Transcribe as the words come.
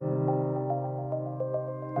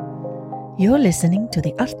You're listening to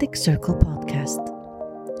the Arctic Circle podcast.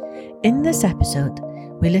 In this episode,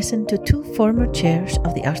 we listen to two former chairs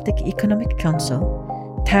of the Arctic Economic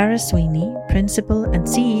Council, Tara Sweeney, Principal and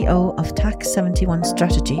CEO of Tax 71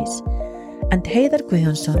 Strategies, and Heiðar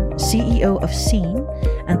Guðjónsson, CEO of SEEN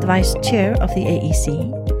and Vice Chair of the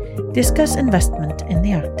AEC, discuss investment in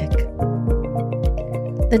the Arctic.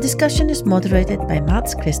 The discussion is moderated by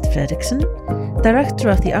Mats Kvist Fredriksson, Director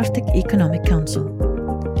of the Arctic Economic Council.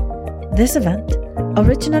 This event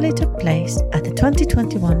originally took place at the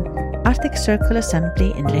 2021 Arctic Circle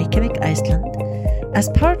Assembly in Reykjavik, Iceland, as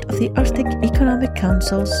part of the Arctic Economic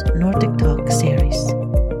Council's Nordic Talk series.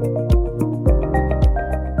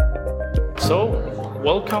 So,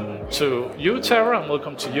 welcome to you, Tara, and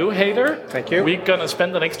welcome to you, Heiðar. Thank you. We're going to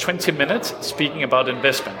spend the next 20 minutes speaking about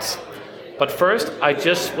investments. But first, I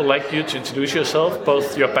just would like you to introduce yourself,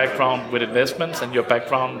 both your background with investments and your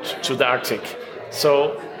background to the Arctic.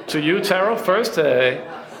 So, to you, Tara, first,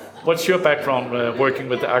 what's your background working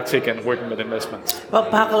with the Arctic and working with investments? Well,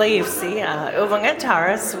 Tara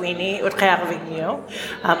Sweeney,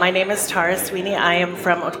 my name is Tara Sweeney. I am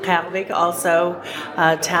from Utqiagvik, also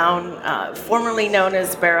a town formerly known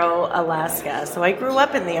as Barrow, Alaska. So I grew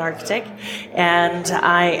up in the Arctic, and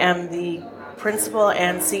I am the Principal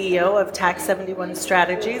and CEO of Tax 71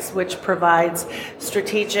 Strategies, which provides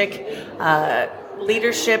strategic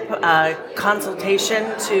leadership consultation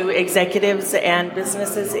to executives and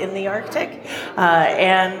businesses in the Arctic.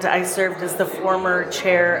 And I served as the former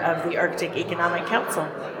chair of the Arctic Economic Council.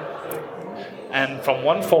 And from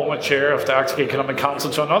one former chair of the Arctic Economic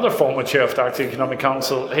Council to another former chair of the Arctic Economic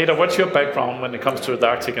Council, Heiðar, what's your background when it comes to the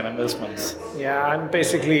Arctic and investments? Yeah, I'm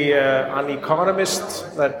basically an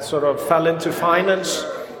economist that sort of fell into finance.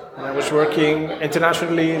 And I was working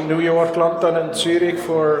internationally in New York, London, and Zurich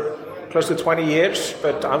for close to 20 years,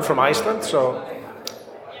 but I'm from Iceland, so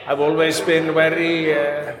I've always been very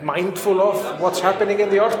mindful of what's happening in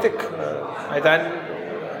the Arctic. I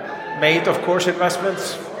then made, of course,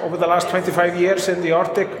 investments over the last 25 years in the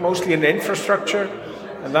Arctic, mostly in infrastructure,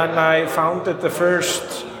 and then I founded the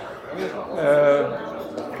first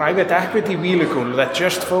private equity vehicle that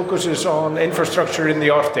just focuses on infrastructure in the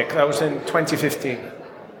Arctic. That was in 2015.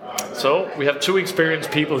 So we have two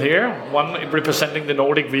experienced people here, one representing the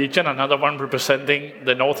Nordic region, another one representing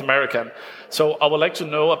the North American. So I would like to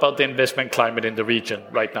know about the investment climate in the region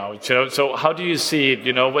right now. So how do you see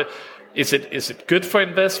it? Is it good for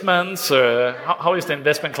investments? How is the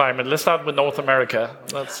investment climate? Let's start with North America.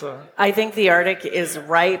 I think the Arctic is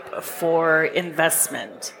ripe for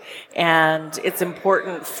investment, and it's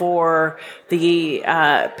important for the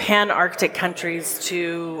pan-Arctic countries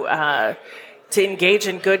to engage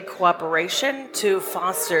in good cooperation to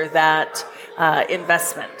foster that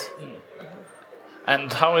investment.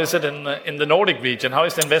 And how is it in the Nordic region? How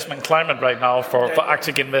is the investment climate right now for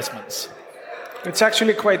Arctic investments? It's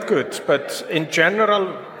actually quite good, but in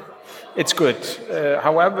general, it's good.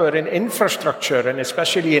 However, in infrastructure, and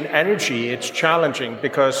especially in energy, it's challenging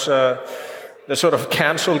because the sort of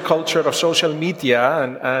cancel culture of social media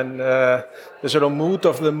and the sort of mood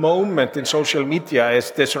of the moment in social media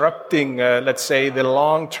is disrupting, let's say, the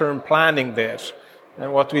long-term planning there.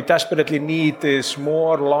 And what we desperately need is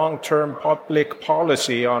more long-term public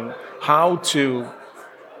policy on how to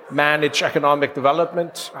manage economic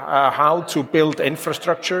development, how to build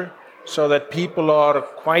infrastructure so that people are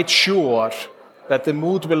quite sure that the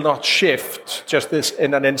mood will not shift just this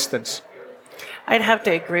in an instance. I'd have to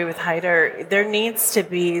agree with Heiðar. There needs to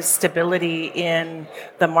be stability in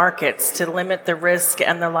the markets to limit the risk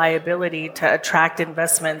and the liability to attract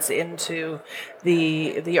investments into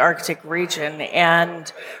the Arctic region.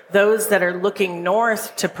 And those that are looking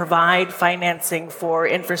north to provide financing for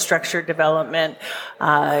infrastructure development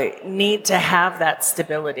need to have that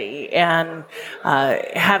stability. And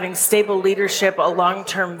having stable leadership, a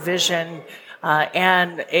long-term vision,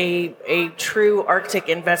 and a true Arctic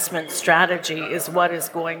investment strategy is what is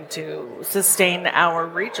going to sustain our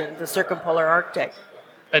region, the circumpolar Arctic.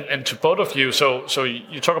 And to both of you, so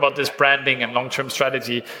you talk about this branding and long-term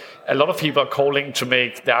strategy. A lot of people are calling to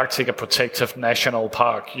make the Arctic a protective national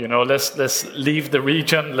park. Let's leave the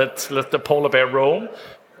region. Let's let the polar bear roam.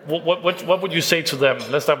 What would you say to them?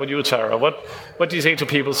 Let's start with you, Tara. What do you say to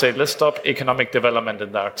people? Say, let's stop economic development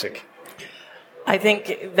in the Arctic. I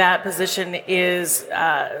think that position is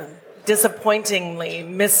disappointingly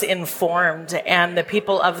misinformed, and the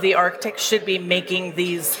people of the Arctic should be making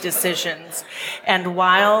these decisions. And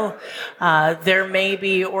while there may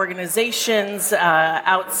be organizations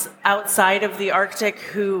outside of the Arctic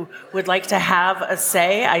who would like to have a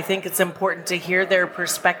say, I think it's important to hear their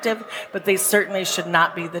perspective, but they certainly should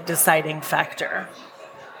not be the deciding factor.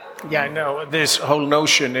 Yeah, no, this whole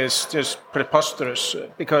notion is just preposterous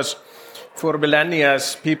because for millennia,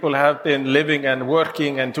 people have been living and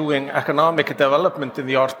working and doing economic development in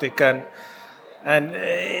the Arctic, and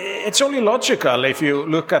it's only logical if you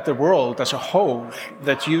look at the world as a whole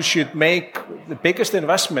that you should make the biggest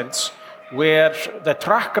investments where the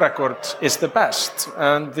track record is the best,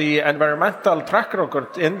 and the environmental track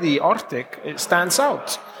record in the Arctic stands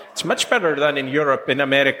out. It's much better than in Europe, in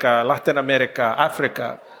America, Latin America,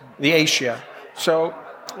 Africa, the Asia. So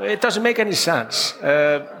it doesn't make any sense.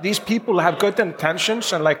 These people have good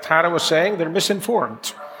intentions, and like Tara was saying, they're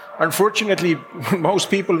misinformed. Unfortunately, most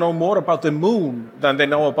people know more about the moon than they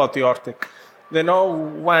know about the Arctic. They know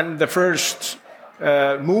when the first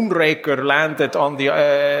moonraker landed on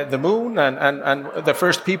the moon and the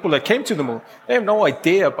first people that came to the moon. They have no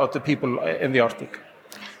idea about the people in the Arctic.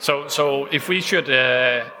 So if we should,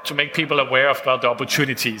 to make people aware about the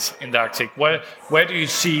opportunities in the Arctic, where do you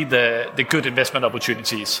see the good investment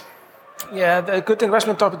opportunities? Yeah, the good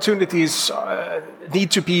investment opportunities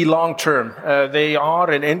need to be long-term. They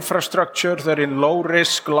are in infrastructure. They're in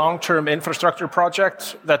low-risk, long-term infrastructure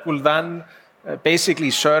projects that will then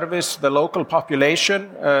basically service the local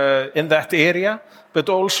population in that area, but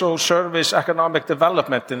also service economic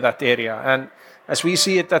development in that area. And as we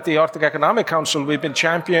see it at the Arctic Economic Council, we've been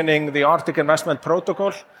championing the Arctic Investment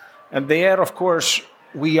Protocol. And there, of course,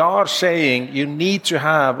 we are saying you need to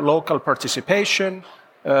have local participation,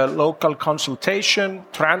 local consultation,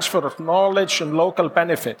 transfer of knowledge, and local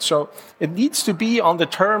benefit. So it needs to be on the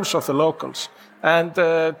terms of the locals. And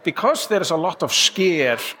because there's a lot of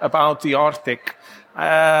scare about the Arctic,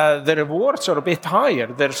 the rewards are a bit higher.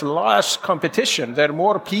 There's less competition. There are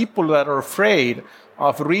more people that are afraid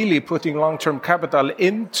of really putting long-term capital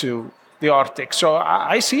into the Arctic. So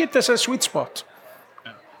I see it as a sweet spot.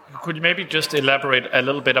 Could you maybe just elaborate a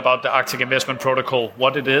little bit about the Arctic Investment Protocol,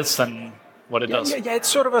 what it is and what it does? Yeah, it's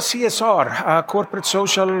sort of a CSR, a corporate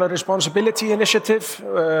social responsibility initiative.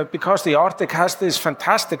 Because the Arctic has this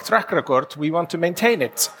fantastic track record, we want to maintain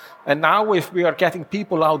it. And now if we are getting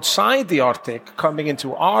people outside the Arctic coming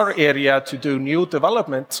into our area to do new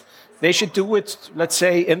development, they should do it, let's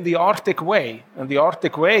say, in the Arctic way. And the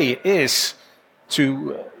Arctic way is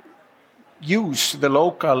to use the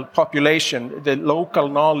local population, the local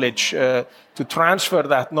knowledge, to transfer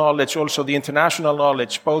that knowledge, also the international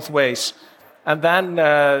knowledge, both ways. And then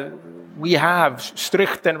we have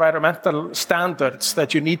strict environmental standards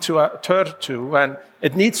that you need to adhere to, and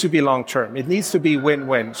it needs to be long-term. It needs to be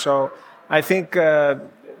win-win. So I think there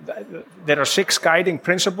are 6 guiding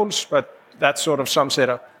principles, but that sort of sums it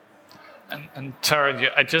up. And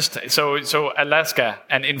Tara, so Alaska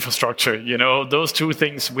and infrastructure, those two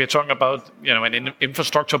things we're talking about, an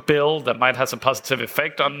infrastructure bill that might have a positive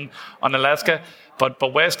effect on Alaska.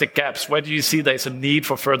 But where's the gaps? Where do you see there's a need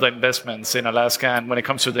for further investments in Alaska and when it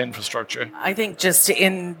comes to the infrastructure? I think just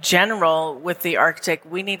in general with the Arctic,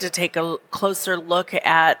 we need to take a closer look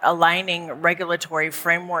at aligning regulatory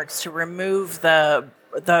frameworks to remove the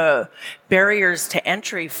barriers to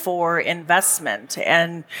entry for investment.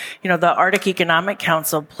 And, the Arctic Economic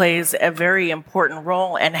Council plays a very important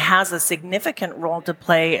role and has a significant role to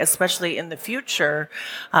play, especially in the future,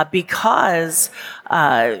 because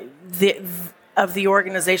of the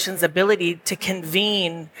organization's ability to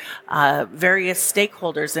convene various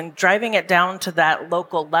stakeholders and driving it down to that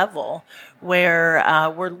local level where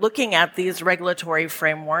we're looking at these regulatory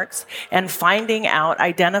frameworks and finding out,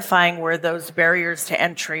 identifying where those barriers to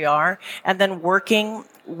entry are, and then working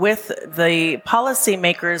with the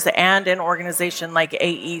policymakers and an organization like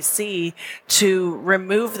AEC to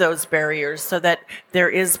remove those barriers so that there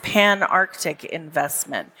is pan-Arctic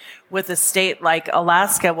investment. With a state like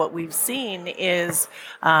Alaska, what we've seen is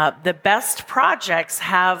the best projects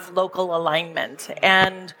have local alignment.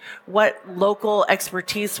 And what local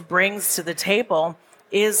expertise brings to the table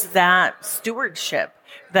is that stewardship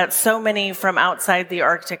that so many from outside the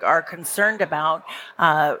Arctic are concerned about,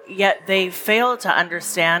 yet they fail to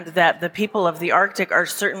understand that the people of the Arctic are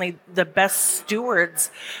certainly the best stewards,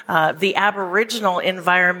 the Aboriginal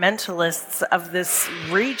environmentalists of this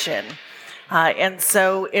region. And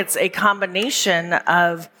so it's a combination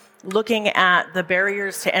of looking at the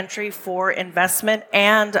barriers to entry for investment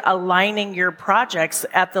and aligning your projects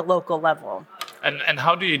at the local level. And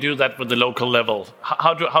how do you do that with the local level?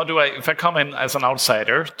 How do I, if I come in as an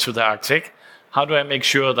outsider to the Arctic, how do I make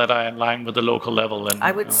sure that I align with the local level? And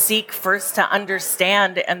I would seek first to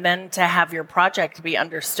understand and then to have your project be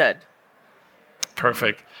understood.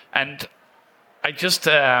 Perfect. And I just,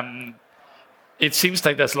 it seems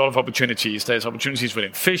like there's a lot of opportunities. There's opportunities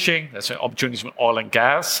within fishing, there's opportunities with oil and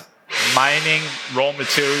gas, mining, raw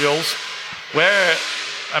materials.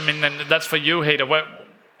 and that's for you, Heider.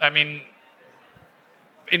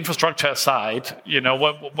 Infrastructure aside,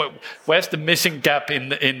 where's the missing gap in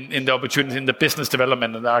the opportunity in the business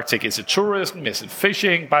development in the Arctic? Is it tourism? Is it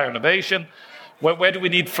fishing? Bioinnovation? Where do we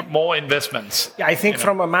need more investments? Yeah, I think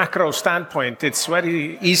from a macro standpoint, it's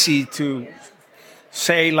very easy to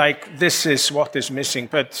say like this is what is missing,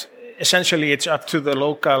 but essentially it's up to the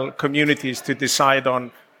local communities to decide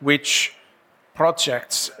on which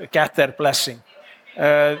projects get their blessing.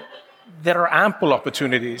 There are ample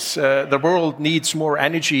opportunities. The world needs more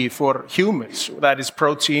energy for humans. That is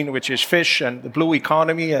protein, which is fish, and the blue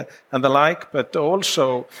economy and the like. But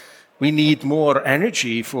also, we need more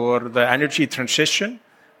energy for the energy transition.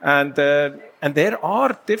 And there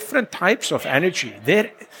are different types of energy.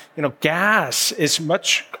 Gas is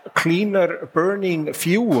much cleaner burning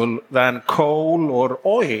fuel than coal or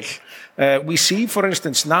oil. We see, for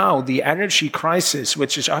instance, now the energy crisis,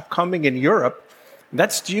 which is upcoming in Europe.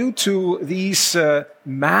 That's due to these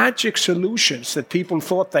magic solutions that people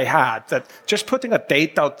thought they had, that just putting a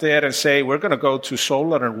date out there and say, we're going to go to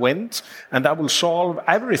solar and wind, and that will solve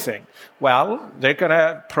everything. Well, they're going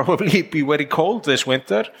to probably be very cold this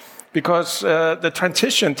winter because the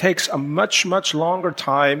transition takes a much, much longer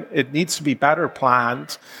time. It needs to be better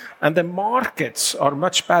planned. And the markets are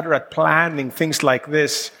much better at planning things like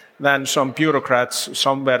this than some bureaucrats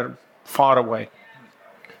somewhere far away.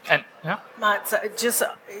 And Mats,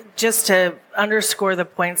 just to underscore the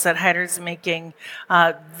points that Heider's making,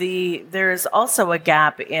 there is also a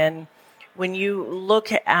gap in when you look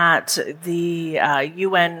at the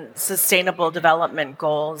UN Sustainable Development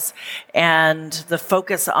Goals and the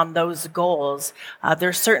focus on those goals,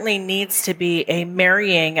 there certainly needs to be a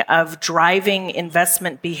marrying of driving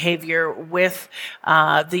investment behavior with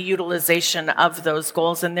the utilization of those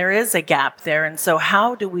goals, and there is a gap there. And so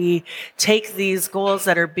how do we take these goals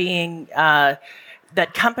that are being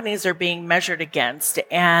that companies are being measured against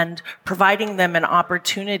and providing them an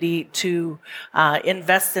opportunity to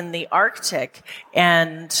invest in the Arctic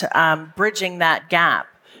and bridging that gap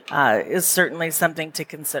is certainly something to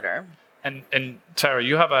consider. And Tara,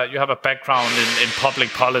 you have a background in public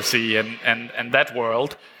policy and that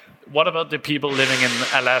world. What about the people living in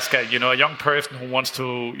Alaska? A young person who wants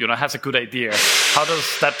to, has a good idea. How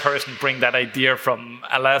does that person bring that idea from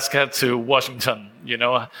Alaska to Washington?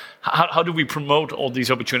 How do we promote all these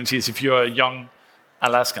opportunities if you're a young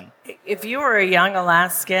Alaskan? If you are a young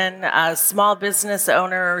Alaskan, a small business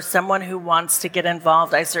owner, or someone who wants to get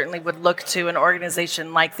involved, I certainly would look to an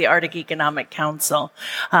organization like the Arctic Economic Council.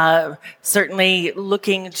 Certainly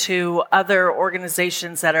looking to other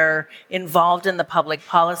organizations that are involved in the public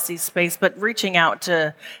policy space, but reaching out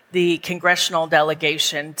to the congressional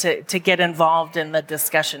delegation to get involved in the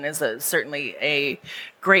discussion is certainly a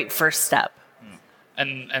great first step.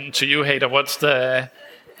 And to you, Heider,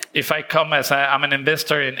 if I come as I'm an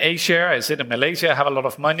investor in Asia, I sit in Malaysia, I have a lot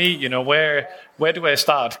of money, where do I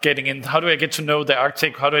start getting in? How do I get to know the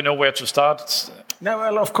Arctic? How do I know where to start? Now,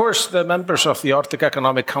 well, of course, the members of the Arctic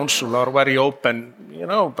Economic Council are very open,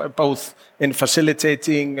 both in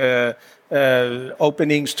facilitating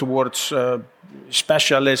openings towards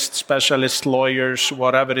specialist lawyers,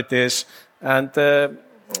 whatever it is. And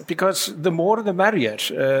because the more the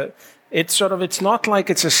merrier. It's not like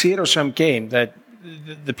it's a zero-sum game that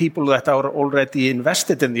the people that are already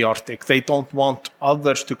invested in the Arctic, they don't want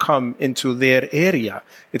others to come into their area.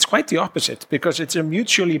 It's quite the opposite, because it's a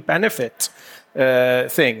mutually benefit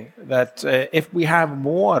thing that if we have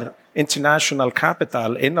more international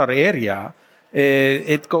capital in our area,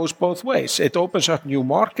 it goes both ways. It opens up new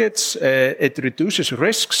markets, it reduces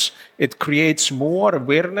risks, it creates more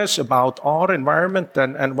awareness about our environment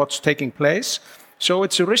and what's taking place. So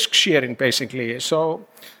it's a risk sharing, basically. So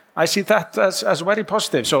I see that as very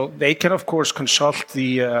positive. So they can, of course, consult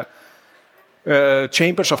the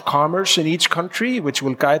chambers of commerce in each country, which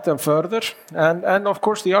will guide them further. And of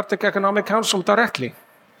course, the Arctic Economic Council directly.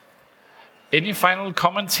 Any final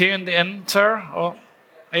comments here in the end, sir, or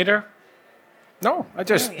Heider? No, I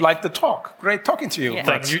just like the talk. Great talking to you.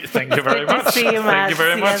 Yeah. Thank you very much. Good to see you, Matt. Thank you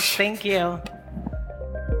very much. Yes, thank you.